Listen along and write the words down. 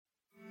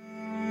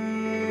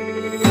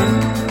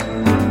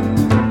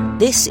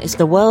This is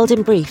The World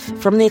in Brief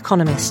from The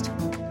Economist.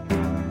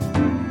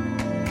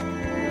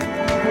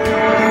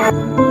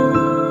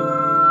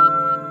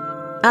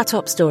 Our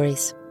top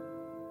stories.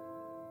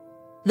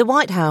 The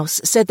White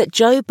House said that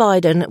Joe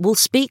Biden will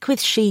speak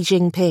with Xi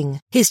Jinping,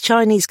 his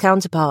Chinese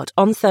counterpart,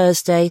 on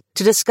Thursday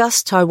to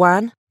discuss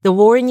Taiwan, the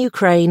war in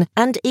Ukraine,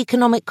 and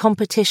economic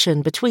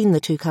competition between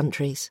the two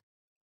countries.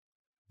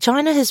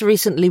 China has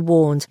recently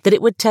warned that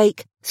it would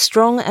take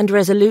strong and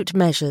resolute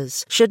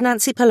measures should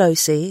Nancy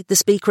Pelosi, the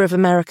Speaker of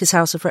America's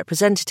House of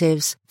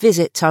Representatives,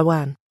 visit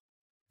Taiwan.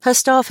 Her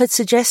staff had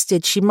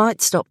suggested she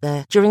might stop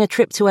there during a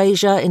trip to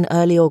Asia in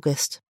early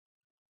August.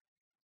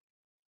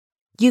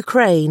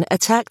 Ukraine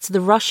attacked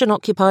the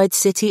Russian-occupied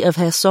city of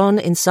Kherson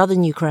in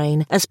southern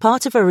Ukraine as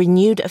part of a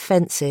renewed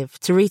offensive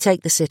to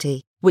retake the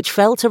city, which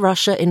fell to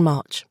Russia in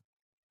March.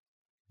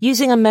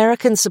 Using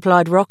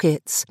American-supplied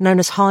rockets, known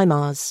as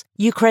HIMARS,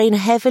 Ukraine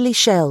heavily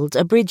shelled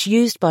a bridge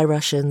used by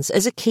Russians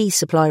as a key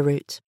supply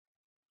route.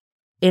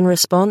 In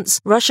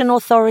response, Russian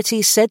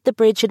authorities said the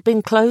bridge had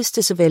been closed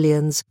to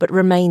civilians but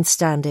remained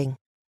standing.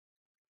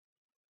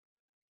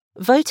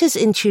 Voters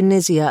in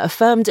Tunisia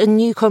affirmed a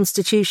new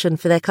constitution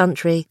for their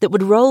country that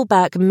would roll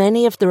back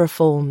many of the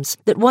reforms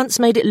that once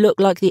made it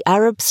look like the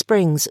Arab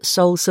Spring's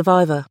sole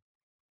survivor.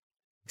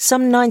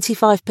 Some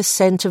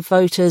 95% of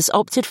voters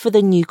opted for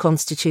the new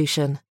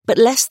constitution, but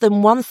less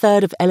than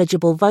one-third of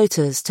eligible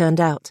voters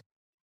turned out.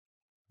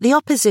 The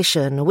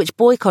opposition, which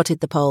boycotted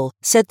the poll,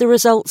 said the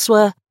results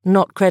were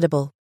not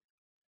credible.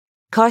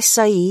 Kais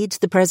Saied,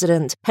 the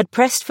president, had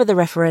pressed for the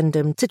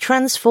referendum to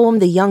transform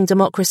the young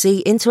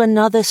democracy into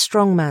another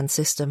strongman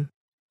system.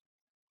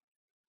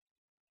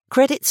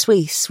 Credit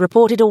Suisse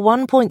reported a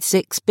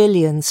 1.6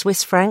 billion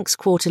Swiss francs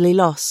quarterly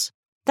loss.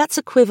 That's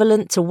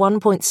equivalent to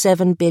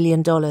 $1.7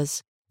 billion,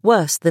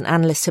 worse than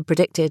analysts had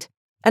predicted,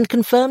 and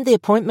confirmed the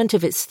appointment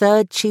of its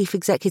third chief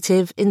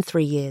executive in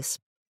 3 years.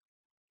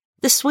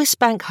 The Swiss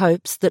bank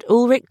hopes that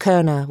Ulrich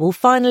Körner will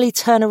finally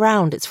turn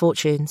around its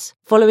fortunes,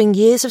 following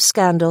years of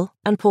scandal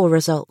and poor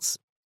results.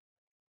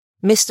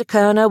 Mr.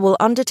 Körner will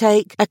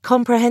undertake a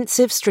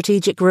comprehensive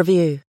strategic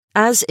review,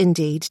 as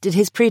indeed did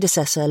his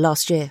predecessor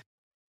last year.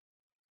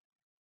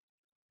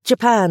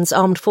 Japan's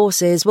armed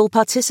forces will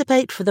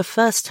participate for the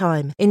first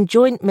time in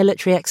joint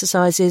military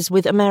exercises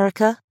with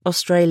America,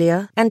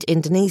 Australia, and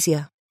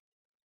Indonesia.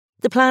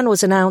 The plan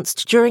was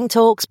announced during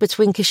talks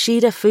between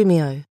Kishida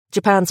Fumio,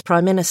 Japan's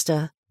Prime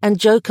Minister, and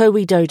Joko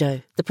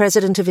Widodo, the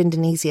President of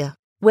Indonesia,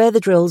 where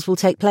the drills will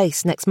take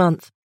place next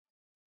month.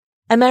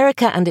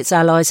 America and its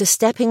allies are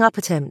stepping up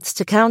attempts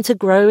to counter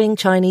growing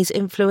Chinese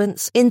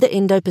influence in the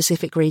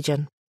Indo-Pacific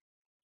region.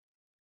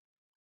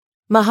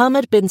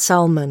 Mohammed bin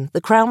Salman,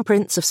 the Crown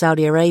Prince of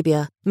Saudi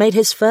Arabia, made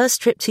his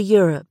first trip to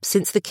Europe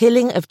since the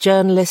killing of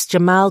journalist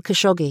Jamal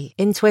Khashoggi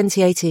in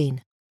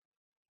 2018.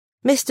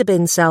 Mr.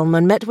 bin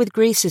Salman met with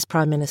Greece's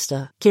Prime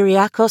Minister,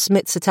 Kyriakos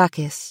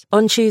Mitsotakis,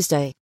 on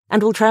Tuesday,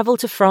 and will travel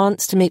to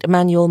France to meet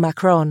Emmanuel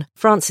Macron,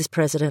 France's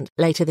president,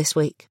 later this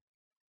week.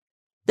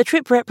 The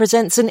trip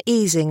represents an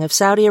easing of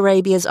Saudi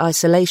Arabia's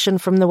isolation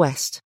from the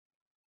West.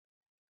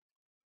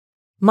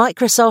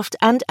 Microsoft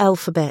and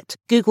Alphabet,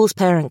 Google's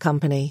parent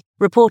company,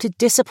 reported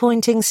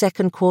disappointing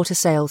second-quarter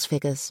sales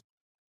figures.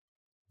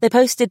 They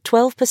posted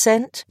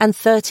 12% and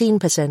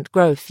 13%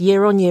 growth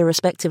year-on-year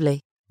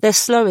respectively, their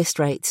slowest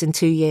rates in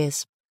 2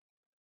 years.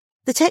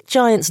 The tech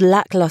giant's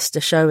lackluster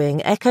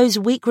showing echoes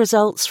weak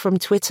results from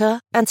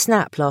Twitter and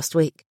Snap last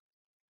week.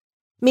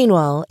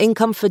 Meanwhile,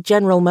 income for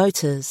General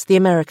Motors, the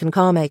American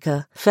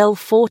carmaker, fell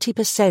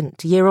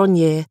 40%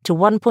 year-on-year to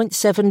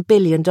 $1.7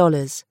 billion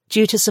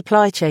due to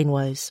supply chain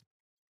woes.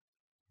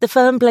 The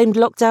firm blamed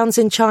lockdowns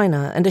in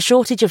China and a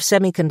shortage of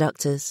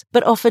semiconductors,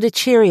 but offered a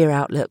cheerier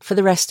outlook for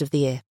the rest of the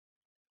year.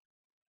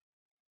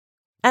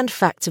 And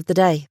fact of the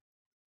day: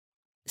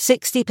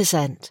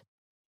 60%.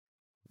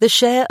 The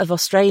share of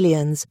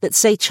Australians that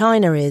say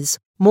China is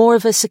more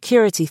of a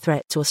security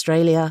threat to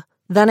Australia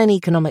than an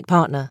economic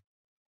partner.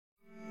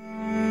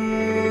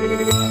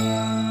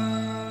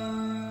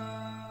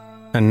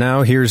 And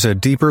now here's a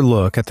deeper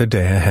look at the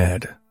day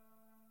ahead.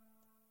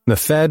 The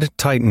Fed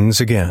tightens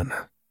again.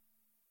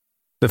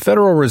 The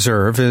Federal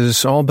Reserve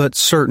is all but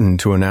certain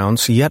to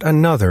announce yet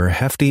another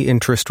hefty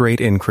interest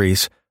rate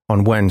increase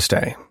on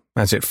Wednesday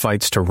as it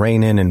fights to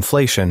rein in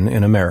inflation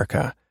in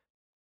America.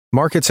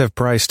 Markets have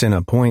priced in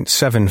a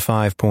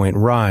 0.75-point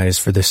rise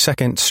for the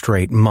second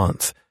straight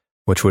month,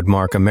 which would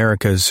mark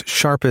America's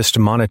sharpest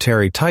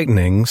monetary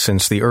tightening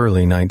since the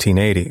early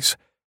 1980s.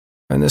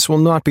 And this will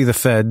not be the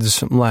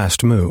Fed's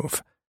last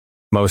move.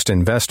 Most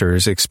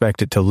investors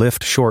expect it to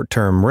lift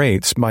short-term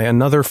rates by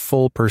another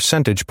full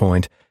percentage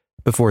point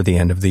before the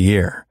end of the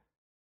year.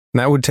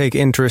 That would take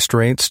interest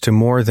rates to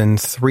more than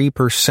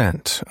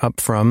 3%,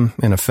 up from,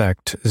 in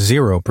effect,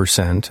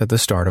 0% at the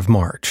start of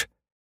March.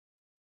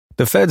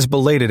 The Fed's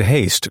belated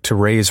haste to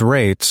raise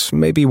rates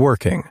may be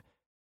working.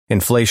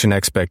 Inflation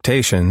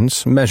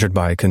expectations, measured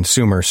by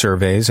consumer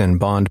surveys and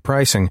bond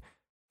pricing,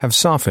 have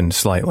softened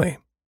slightly.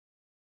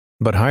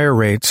 But higher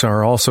rates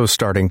are also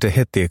starting to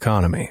hit the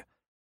economy.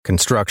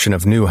 Construction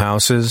of new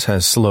houses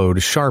has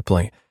slowed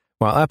sharply,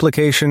 while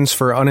applications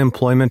for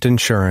unemployment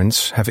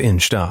insurance have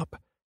inched up.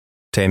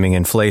 Taming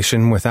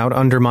inflation without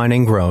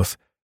undermining growth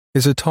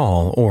is a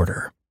tall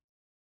order.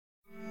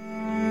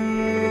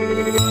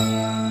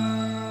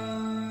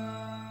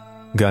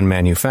 Gun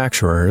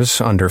manufacturers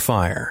under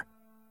fire.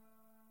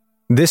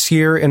 This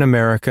year in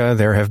America,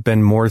 there have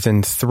been more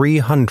than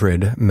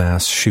 300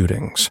 mass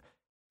shootings.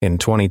 In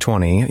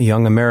 2020,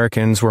 young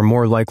Americans were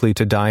more likely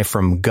to die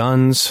from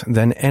guns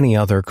than any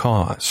other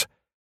cause.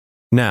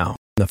 Now,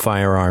 the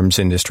firearms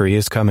industry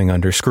is coming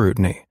under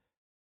scrutiny.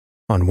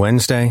 On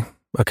Wednesday,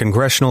 a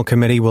congressional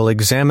committee will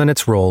examine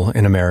its role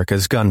in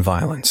America's gun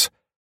violence.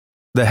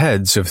 The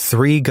heads of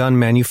 3 gun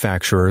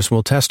manufacturers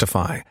will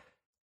testify,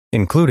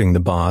 including the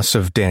boss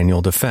of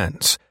Daniel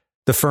Defense,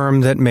 the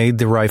firm that made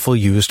the rifle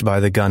used by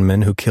the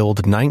gunman who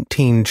killed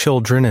 19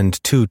 children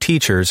and 2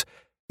 teachers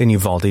in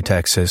Uvalde,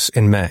 Texas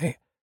in May.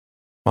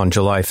 On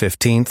July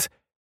 15th,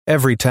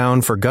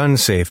 Everytown for Gun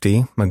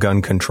Safety, a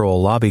gun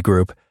control lobby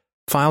group,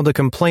 filed a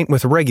complaint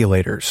with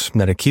regulators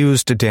that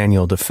accused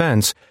Daniel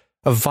Defense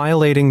of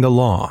violating the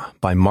law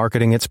by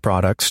marketing its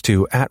products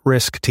to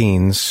at-risk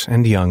teens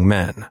and young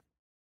men.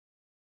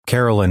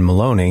 Carolyn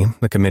Maloney,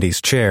 the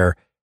committee's chair,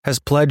 has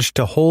pledged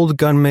to hold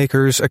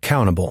gunmakers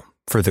accountable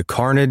for the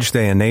carnage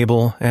they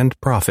enable and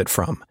profit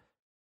from.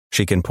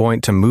 She can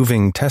point to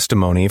moving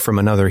testimony from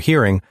another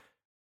hearing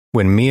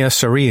when Mia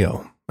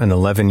Sarillo, an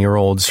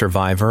 11-year-old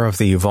survivor of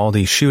the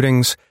Uvalde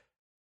shootings,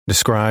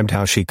 described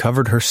how she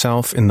covered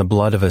herself in the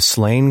blood of a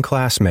slain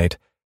classmate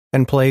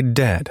and played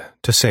dead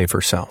to save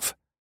herself.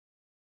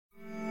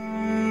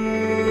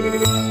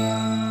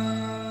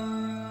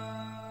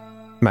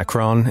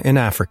 Macron in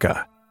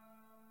Africa.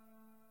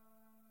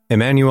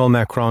 Emmanuel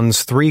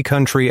Macron's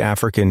 3-country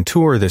African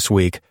tour this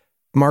week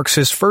marks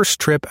his first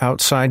trip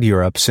outside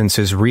Europe since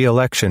his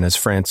re-election as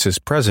France's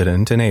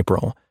president in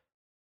April.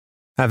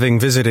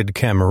 Having visited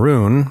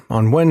Cameroon,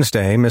 on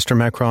Wednesday Mr.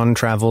 Macron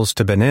travels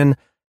to Benin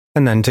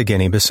and then to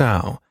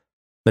Guinea-Bissau.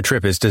 The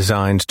trip is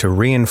designed to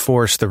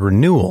reinforce the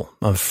renewal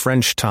of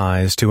French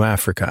ties to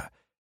Africa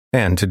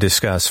and to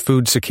discuss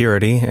food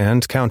security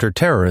and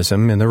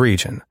counterterrorism in the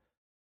region.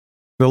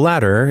 The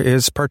latter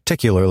is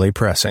particularly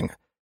pressing,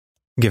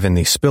 given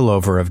the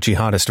spillover of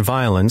jihadist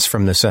violence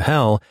from the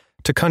Sahel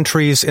to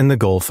countries in the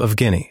Gulf of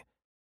Guinea.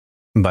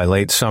 By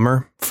late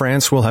summer,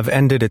 France will have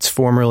ended its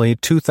formerly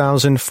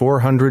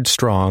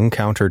 2,400-strong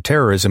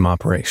counter-terrorism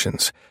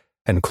operations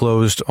and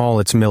closed all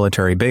its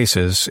military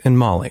bases in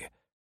Mali.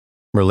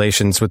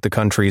 Relations with the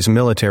country's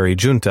military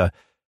junta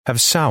have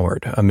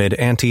soured amid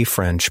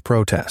anti-French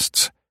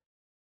protests.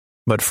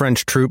 But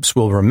French troops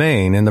will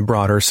remain in the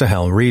broader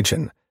Sahel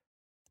region.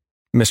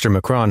 Mr.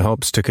 Macron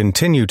hopes to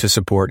continue to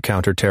support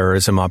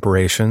counterterrorism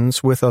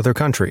operations with other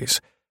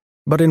countries,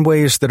 but in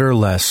ways that are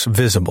less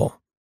visible,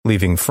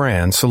 leaving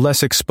France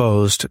less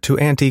exposed to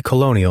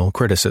anti-colonial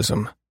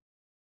criticism.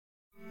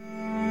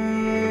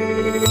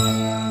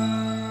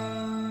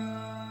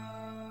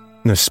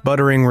 The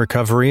sputtering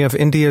recovery of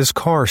India's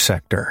car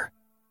sector.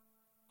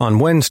 On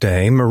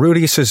Wednesday,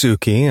 Maruti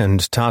Suzuki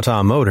and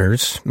Tata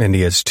Motors,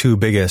 India's 2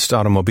 biggest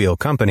automobile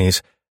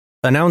companies,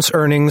 announced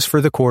earnings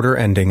for the quarter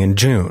ending in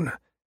June.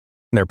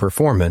 Their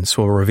performance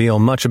will reveal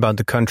much about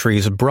the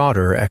country's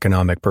broader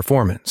economic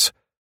performance.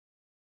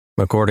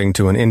 According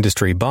to an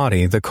industry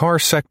body, the car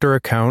sector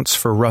accounts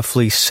for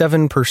roughly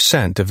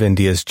 7% of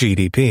India's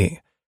GDP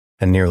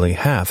and nearly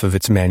half of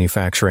its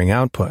manufacturing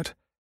output.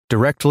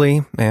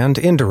 Directly and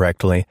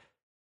indirectly,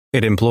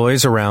 it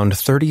employs around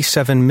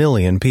 37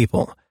 million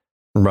people,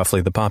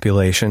 roughly the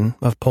population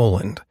of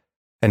Poland,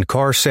 and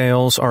car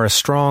sales are a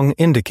strong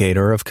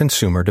indicator of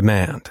consumer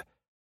demand.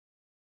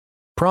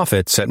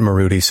 Profits at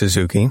Maruti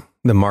Suzuki,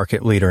 the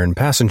market leader in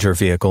passenger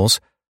vehicles,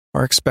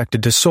 are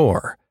expected to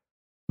soar,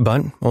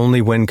 but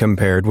only when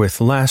compared with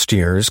last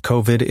year's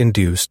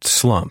COVID-induced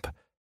slump.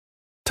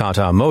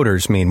 Tata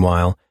Motors,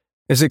 meanwhile,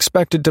 is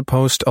expected to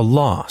post a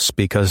loss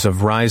because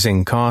of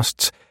rising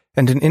costs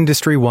and an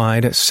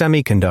industry-wide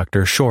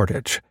semiconductor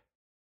shortage.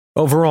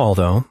 Overall,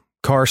 though,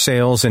 car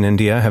sales in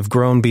India have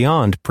grown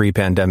beyond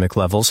pre-pandemic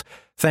levels,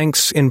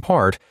 thanks in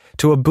part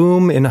to a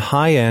boom in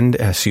high-end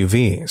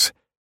SUVs.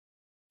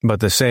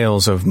 But the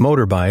sales of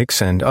motorbikes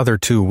and other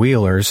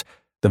two-wheelers,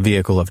 the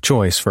vehicle of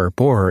choice for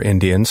poorer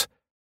Indians,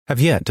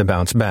 have yet to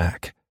bounce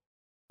back.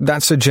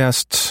 That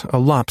suggests a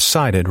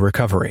lopsided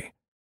recovery.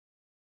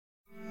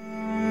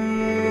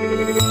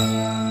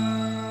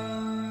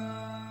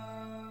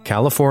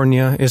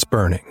 California is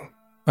burning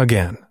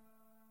again.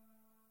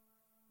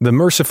 The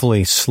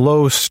mercifully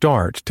slow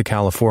start to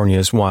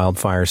California's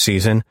wildfire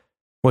season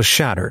was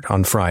shattered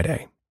on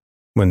Friday,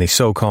 when the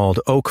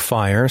so-called Oak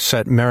Fire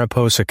set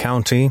Mariposa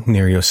County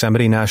near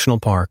Yosemite National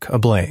Park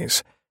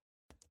ablaze.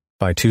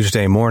 By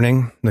Tuesday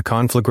morning, the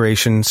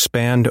conflagration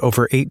spanned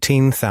over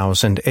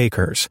 18,000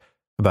 acres,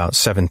 about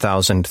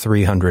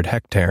 7,300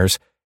 hectares,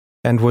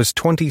 and was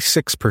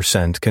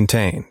 26%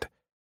 contained.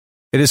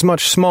 It is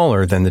much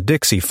smaller than the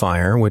Dixie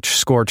Fire, which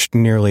scorched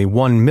nearly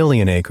 1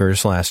 million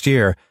acres last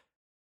year,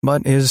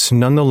 but is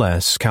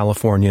nonetheless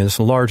California's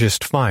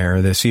largest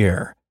fire this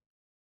year.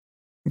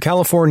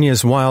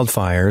 California's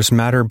wildfires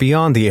matter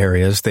beyond the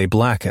areas they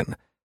blacken.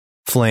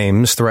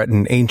 Flames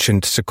threaten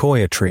ancient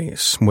sequoia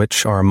trees,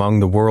 which are among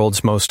the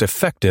world's most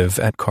effective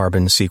at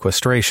carbon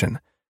sequestration.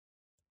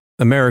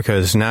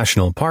 America's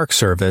National Park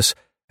Service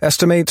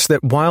estimates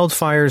that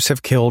wildfires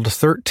have killed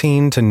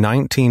 13 to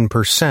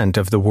 19%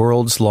 of the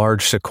world's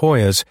large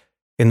sequoias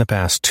in the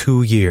past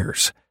 2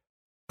 years.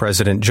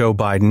 President Joe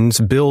Biden's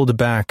Build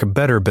Back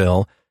Better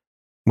bill,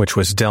 which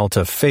was dealt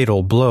a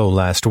fatal blow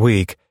last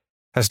week,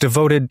 has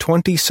devoted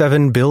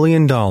 $27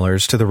 billion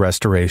to the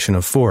restoration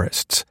of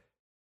forests.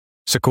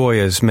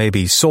 Sequoias may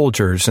be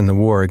soldiers in the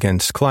war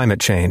against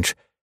climate change,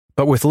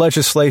 but with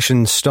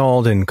legislation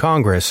stalled in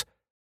Congress,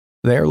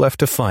 they are left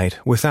to fight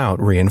without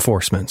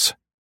reinforcements.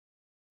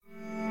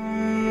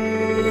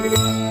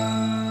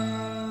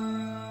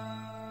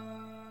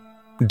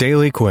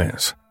 Daily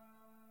Quiz.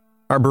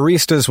 Our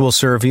baristas will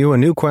serve you a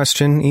new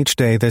question each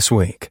day this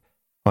week.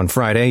 On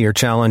Friday, your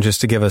challenge is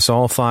to give us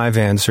all 5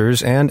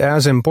 answers and,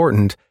 as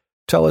important,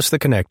 tell us the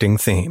connecting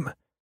theme.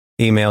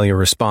 Email your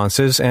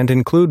responses and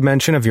include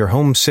mention of your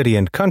home city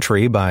and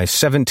country by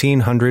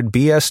 1700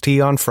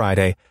 BST on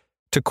Friday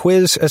to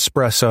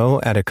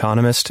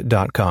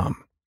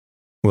quizespresso@economist.com.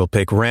 We'll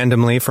pick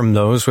randomly from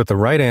those with the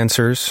right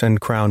answers and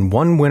crown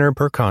one winner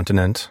per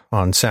continent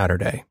on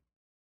Saturday.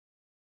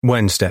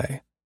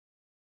 Wednesday.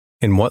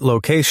 In what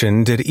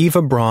location did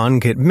Eva Braun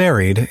get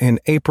married in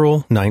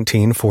April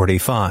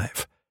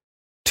 1945?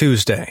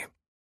 Tuesday.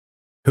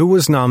 Who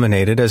was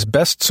nominated as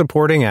Best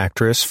Supporting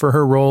Actress for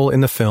her role in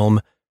the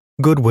film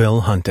Good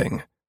Will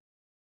Hunting?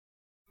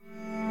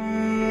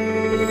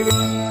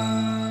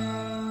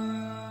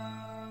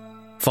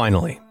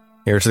 Finally,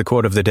 here's the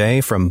quote of the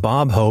day from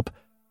Bob Hope,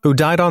 who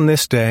died on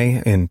this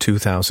day in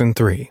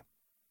 2003.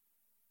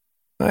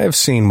 I have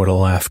seen what a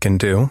laugh can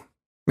do.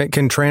 It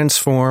can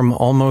transform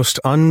almost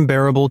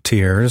unbearable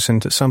tears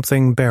into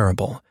something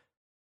bearable,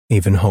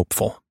 even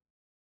hopeful.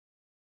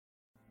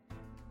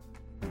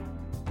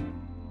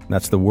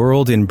 That's the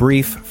world in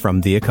brief from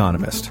The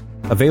Economist,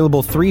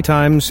 available 3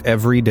 times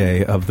every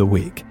day of the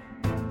week.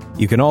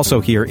 You can also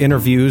hear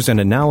interviews and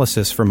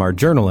analysis from our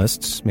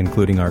journalists,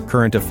 including our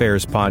current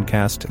affairs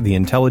podcast, The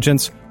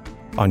Intelligence,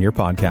 on your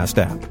podcast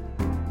app.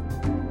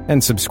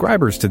 And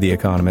subscribers to The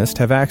Economist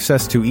have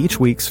access to each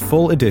week's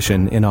full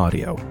edition in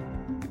audio.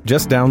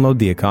 Just download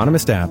the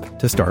Economist app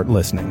to start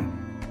listening.